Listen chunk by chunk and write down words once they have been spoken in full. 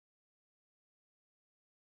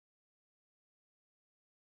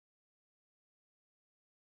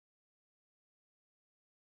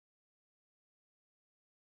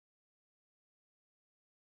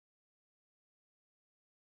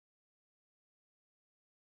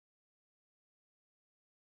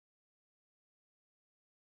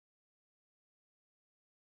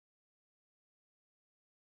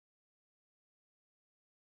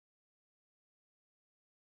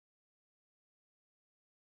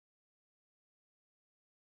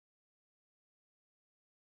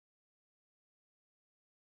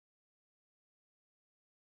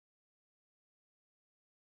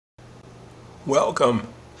Welcome.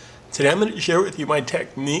 Today I'm going to share with you my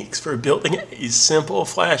techniques for building a simple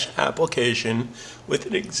Flash application with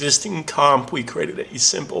an existing comp. We created a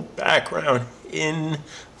simple background in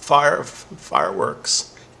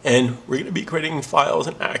Fireworks, and we're going to be creating files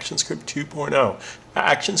in ActionScript 2.0.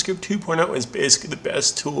 ActionScript 2.0 is basically the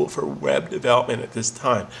best tool for web development at this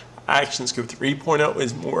time. ActionScript 3.0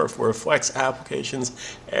 is more for Flex applications,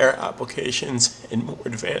 Air applications, and more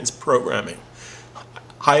advanced programming.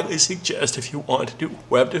 Highly suggest if you want to do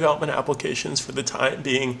web development applications for the time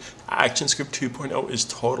being, ActionScript 2.0 is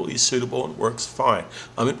totally suitable and works fine.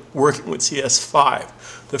 I'm working with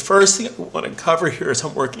CS5. The first thing I want to cover here is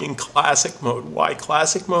I'm working in classic mode. Why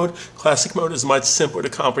classic mode? Classic mode is much simpler to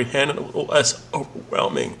comprehend and a little less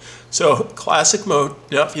overwhelming. So classic mode,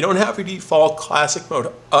 now if you don't have your default classic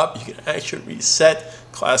mode up, you can actually reset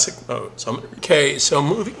classic mode. So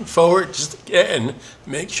moving forward, just again,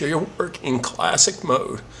 make sure you're working in classic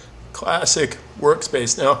mode, classic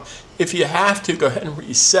workspace. Now, if you have to, go ahead and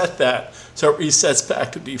reset that so it resets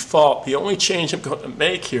back to default. The only change I'm going to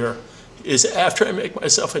make here is after I make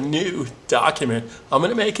myself a new document, I'm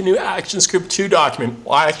going to make a new ActionScript 2 document.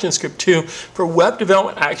 Why ActionScript 2? For web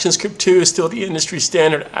development, ActionScript 2 is still the industry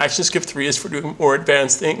standard. ActionScript 3 is for doing more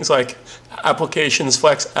advanced things like applications,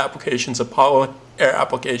 Flex applications, Apollo, Air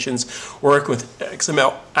applications, work with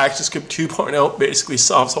XML. ActionScript 2.0 basically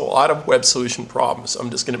solves a lot of web solution problems.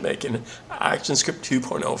 I'm just going to make an ActionScript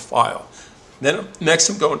 2.0 file. Then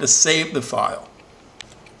next I'm going to save the file.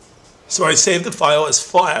 So I save the file as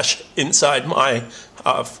Flash inside my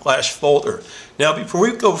Flash folder. Now before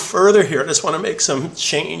we go further here, I just want to make some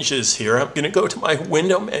changes here. I'm going to go to my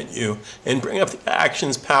window menu and bring up the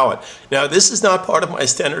Actions palette. Now this is not part of my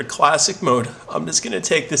standard classic mode. I'm just going to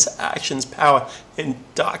take this Actions palette and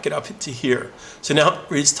dock it up into here. So now it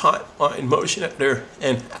reads Timeline, Motion Editor,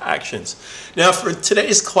 and Actions. Now for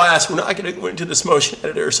today's class, we're not going to go into this Motion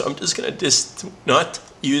Editor, so I'm just going to not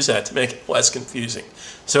use that to make it less confusing.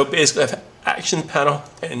 So basically I have Action Panel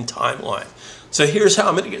and Timeline. So here's how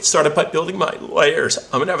I'm going to get started by building my layers.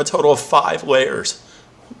 I'm going to have a total of 5 layers.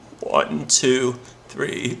 1, 2,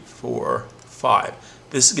 3, 4, 5.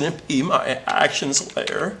 This is going to be my Actions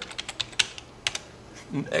layer.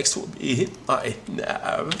 Next will be my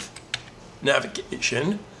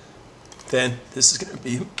navigation. Then this is going to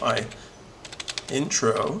be my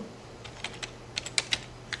intro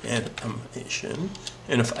and animation.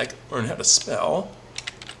 And if I could learn how to spell,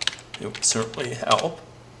 it would certainly help.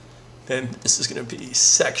 Then this is going to be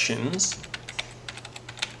sections.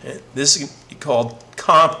 And this is going to be called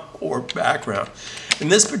comp or background. In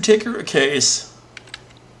this particular case,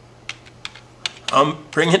 I'm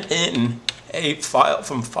bringing in a file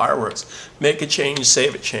from Fireworks. Make a change,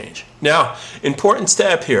 save a change. Now, important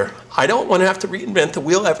step here. I don't want to have to reinvent the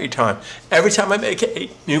wheel every time. Every time I make a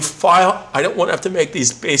new file, I don't want to have to make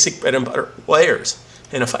these basic bread and butter layers.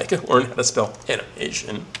 And if I could learn how to spell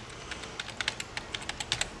animation.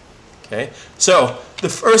 Okay, so the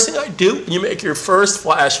first thing I do when you make your first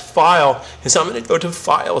Flash file is I'm going to go to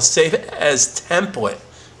File, Save it as Template.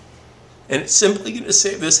 And it's simply going to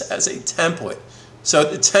save this as a template. So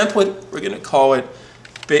the template, we're going to call it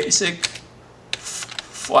Basic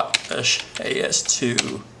Flash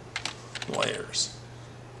AS2 Layers.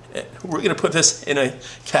 And we're going to put this in a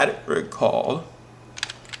category called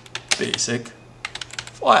Basic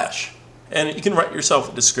Flash. And you can write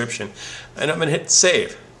yourself a description. And I'm going to hit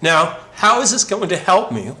Save. Now, how is this going to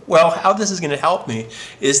help me? Well, how this is going to help me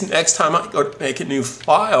is next time I go to make a new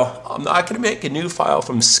file, I'm not going to make a new file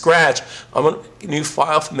from scratch. I'm going to make a new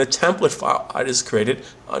file from the template file I just created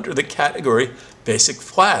under the category Basic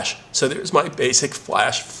Flash. So there's my Basic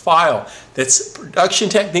Flash file. Production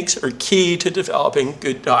techniques are key to developing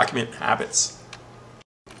good document habits.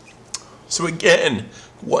 So again,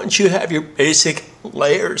 once you have your basic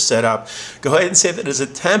layers set up, go ahead and save that as a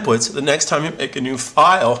template. So the next time you make a new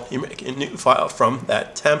file, you make a new file from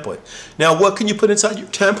that template. Now, what can you put inside your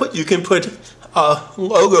template? You can put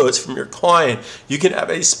logos from your client. You can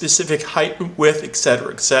have a specific height and width,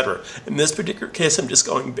 etc., etc. In this particular case, I'm just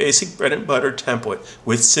going basic bread and butter template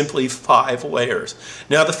with simply 5 layers.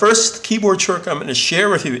 Now, the first keyboard shortcut I'm going to share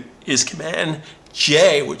with you is Command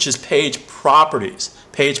J, which is Page Properties.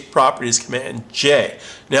 Page Properties, Command J.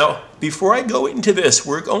 Now, before I go into this,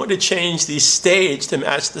 we're going to change the stage to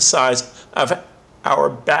match the size of our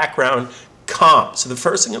background comp. So the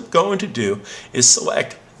first thing I'm going to do is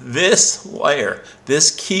select this layer,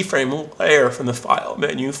 this keyframe layer from the File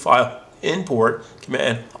menu, File, Import,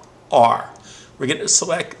 Command R. We're going to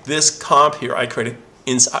select this comp here I created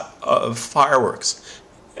inside of Fireworks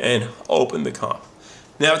and open the comp.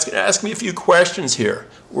 Now it's going to ask me a few questions here.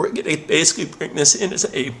 we're going to basically bring this in as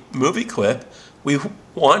a movie clip. We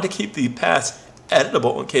want to keep the paths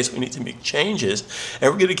editable in case we need to make changes,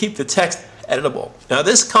 and we're going to keep the text editable. Now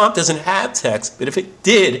this comp doesn't have text, but if it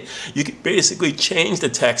did, you could basically change the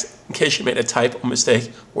text in case you made a typo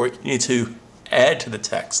mistake or you need to add to the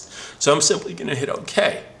text. So I'm simply going to hit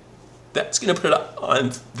OK. That's going to put it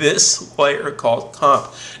on this layer called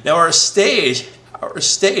comp. Now our stage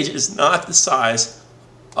is not the size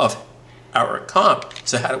of our comp.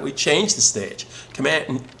 So how do we change the stage?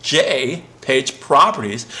 Command J, page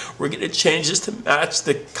properties. We're going to change this to match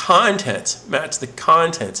the contents.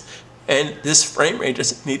 And this frame rate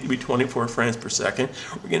doesn't need to be 24 frames per second.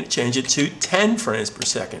 We're going to change it to 10 frames per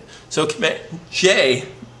second. So Command J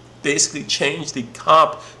basically change the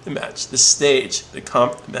comp to match the stage. The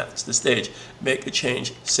comp to match the stage. Make a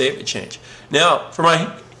change, save a change. Now, for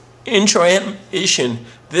my intro animation,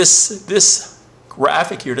 this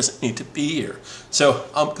graphic here doesn't need to be here. So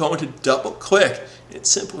I'm going to double click and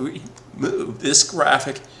simply move this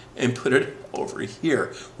graphic and put it over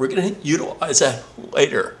here. We're going to utilize that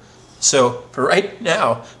later. So for right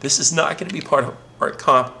now, this is not going to be part of our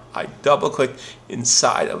comp. I double click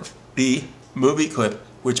inside of the movie clip,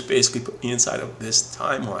 which basically put me inside of this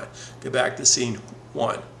timeline. Go back to scene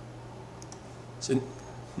 1. So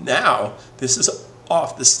now this is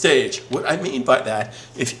off the stage. What I mean by that,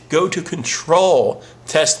 if you go to Control,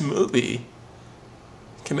 Test Movie,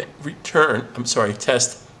 Command Return, I'm sorry,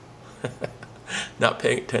 Test, not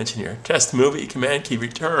paying attention here, Test Movie, Command key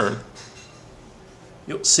Return,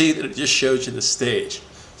 you'll see that it just shows you the stage.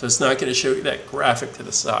 So it's not going to show you that graphic to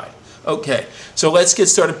the side. Okay, so let's get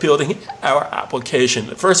started building our application.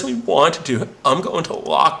 The first thing we want to do, I'm going to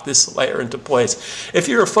lock this layer into place. If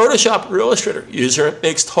you're a Photoshop or Illustrator user, it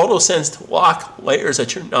makes total sense to lock layers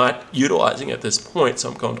that you're not utilizing at this point. So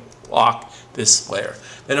I'm going to lock this layer.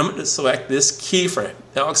 Then I'm going to select this keyframe.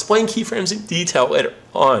 Now I'll explain keyframes in detail later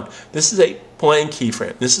on. This is a blank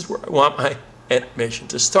keyframe. This is where I want my animation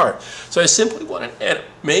to start. So I simply want an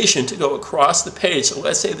animation to go across the page. So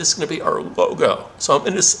let's say this is going to be our logo. So I'm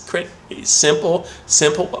going to create a simple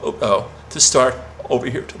logo to start over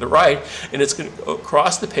here to the right, and it's going to go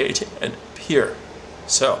across the page and appear.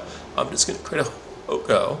 So I'm just going to create a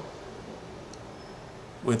logo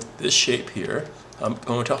with this shape here. I'm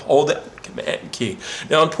going to hold that Command key.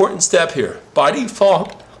 Now, important step here. By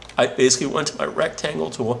default, I basically went to my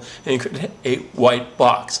rectangle tool and created a white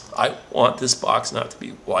box. I want this box not to be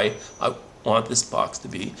white. I want this box to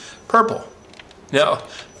be purple. Now,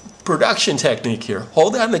 production technique here.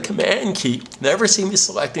 Hold down the Command key. Never see me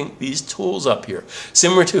selecting these tools up here.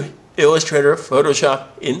 Similar to Illustrator, Photoshop,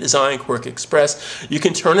 InDesign, Quark Express, you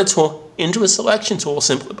can turn a tool into a selection tool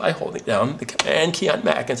simply by holding down the Command key on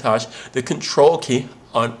Macintosh, the Control key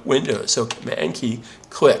on Windows. So Command key,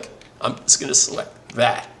 click. I'm just going to select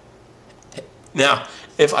that. Now,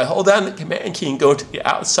 if I hold down the Command key and go to the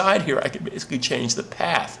outside here, I can basically change the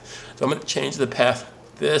path. So I'm going to change the path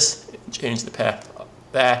this, and change the path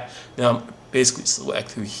that. Now I'm going to basically select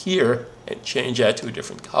through here and change that to a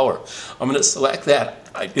different color. I'm going to select that.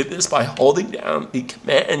 I did this by holding down the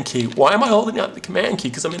Command key. Why am I holding down the Command key?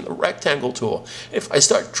 Because I'm in the rectangle tool. If I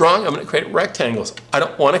start drawing, I'm going to create rectangles. I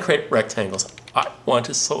don't want to create rectangles. I want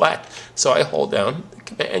to select. So I hold down the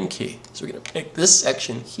Command key. So we're going to make this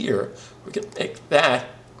section here, we're going to make that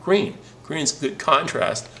green. Green's a good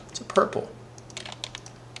contrast to purple.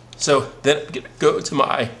 So then I'm going to go to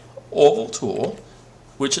my oval tool,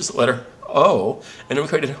 which is the letter O, and then we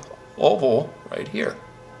create an oval right here.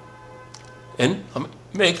 And I'm going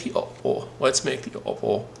to make the oval, let's make the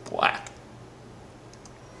oval black.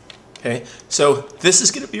 Okay, so this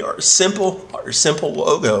is going to be our simple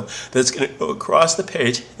logo that's going to go across the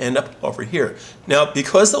page and up over here. Now,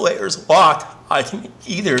 because the layer is locked, I can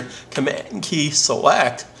either Command key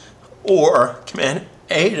select or Command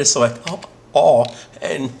A to select all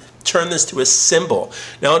and turn this to a symbol.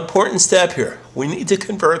 Now, important step here, we need to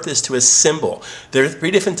convert this to a symbol. There are 3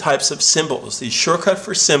 different types of symbols. The shortcut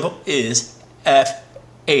for symbol is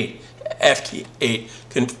F8. F key 8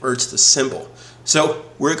 converts to symbol. So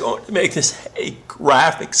we're going to make this a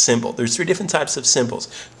graphic symbol. There's 3 different types of symbols.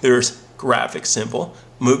 There's graphic symbol,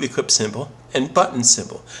 movie clip symbol, and button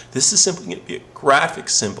symbol. This is simply going to be a graphic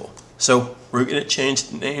symbol. So we're going to change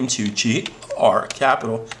the name to GR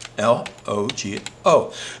capital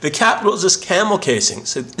LOGO. The capital is this camel casing,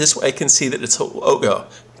 so this way I can see that it's a logo.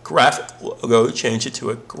 Graphic logo, change it to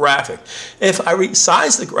a graphic. If I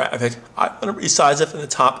resize the graphic, I want to resize it from the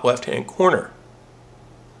top left-hand corner.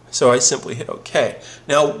 So I simply hit OK.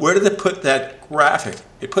 Now, where did it put that graphic?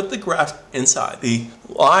 It put the graphic inside the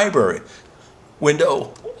library,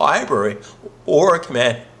 window library, or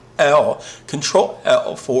Command L, Control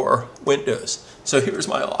L for Windows. So here's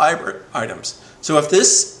my library items. So if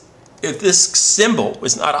this symbol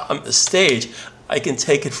was not on the stage, I can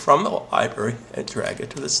take it from the library and drag it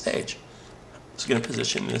to the stage. So I'm going to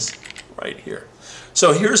position this right here.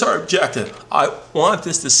 So here's our objective. I want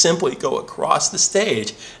this to simply go across the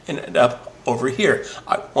stage and end up over here.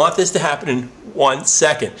 I want this to happen in 1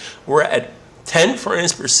 second. We're at 10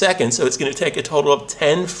 frames per second, so it's going to take a total of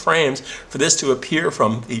 10 frames for this to appear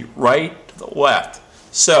from the right to the left.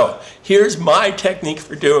 So here's my technique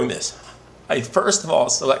for doing this. I first of all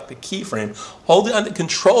select the keyframe, hold down the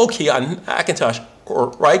Control key on Macintosh or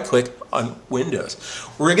right click on Windows.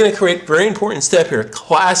 We're going to create a very important step here,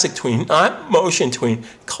 classic tween, not motion tween,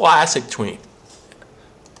 classic tween.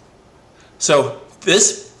 So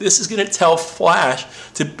this is going to tell Flash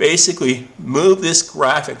to basically move this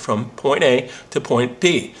graphic from point A to point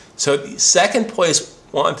B. So the second place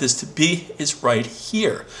we want this to be is right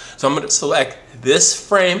here. So I'm going to select this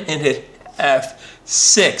frame and hit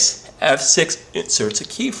F6. F6 inserts a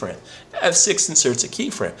keyframe. F6 inserts a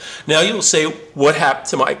keyframe. Now you'll say, what happened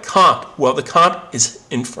to my comp? Well, the comp is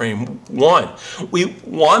in frame 1. We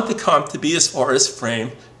want the comp to be as far as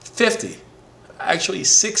frame 50, actually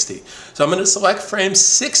 60. So I'm going to select frame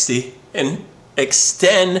 60 and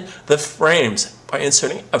extend the frames by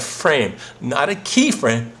inserting a frame, not a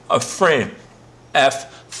keyframe, a frame.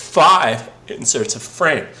 F5 inserts a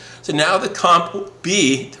frame. So now the comp will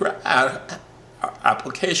be throughout our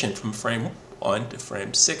application from frame 1 to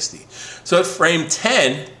frame 60. So at frame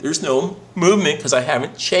 10, there's no movement because I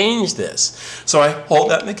haven't changed this. So I hold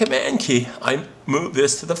down the Command key, I move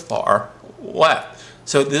this to the far left.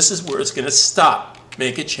 So this is where it's going to stop.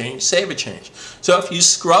 Make a change, save a change. So if you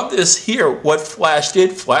scrub this here, what Flash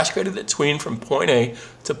did, Flash created the tween from point A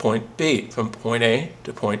to point B, from point A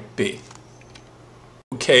to point B.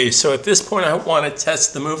 Okay, so at this point I want to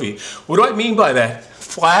test the movie. What do I mean by that?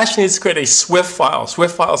 Flash needs to create a SWF file.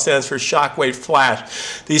 SWF file stands for Shockwave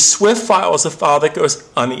Flash. The SWF file is a file that goes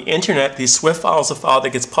on the internet. The SWF file is a file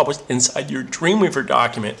that gets published inside your Dreamweaver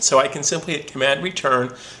document. So I can simply hit Command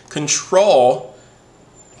Return, Control,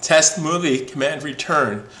 Test Movie, Command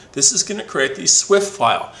Return. This is going to create the SWF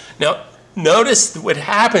file. Now notice what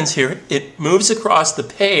happens here. It moves across the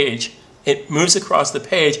page. It moves across the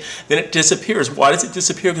page, then it disappears. Why does it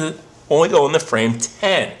disappear? Because it only goes in the frame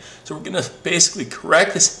 10. So we're going to basically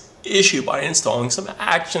correct this issue by installing some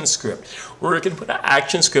ActionScript. We're going to put an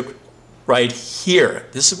ActionScript right here.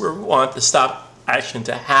 This is where we want the stop action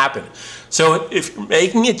to happen. So if you're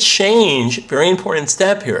making a change, very important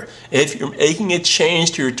step here, if you're making a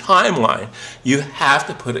change to your timeline, you have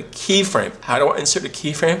to put a keyframe. How do I insert a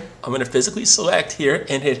keyframe? I'm going to physically select here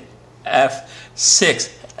and hit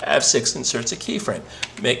F6. F6 inserts a keyframe.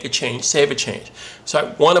 Make a change, save a change. So I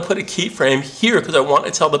want to put a keyframe here because I want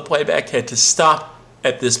to tell the playback head to stop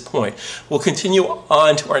at this point. We'll continue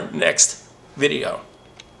on to our next video.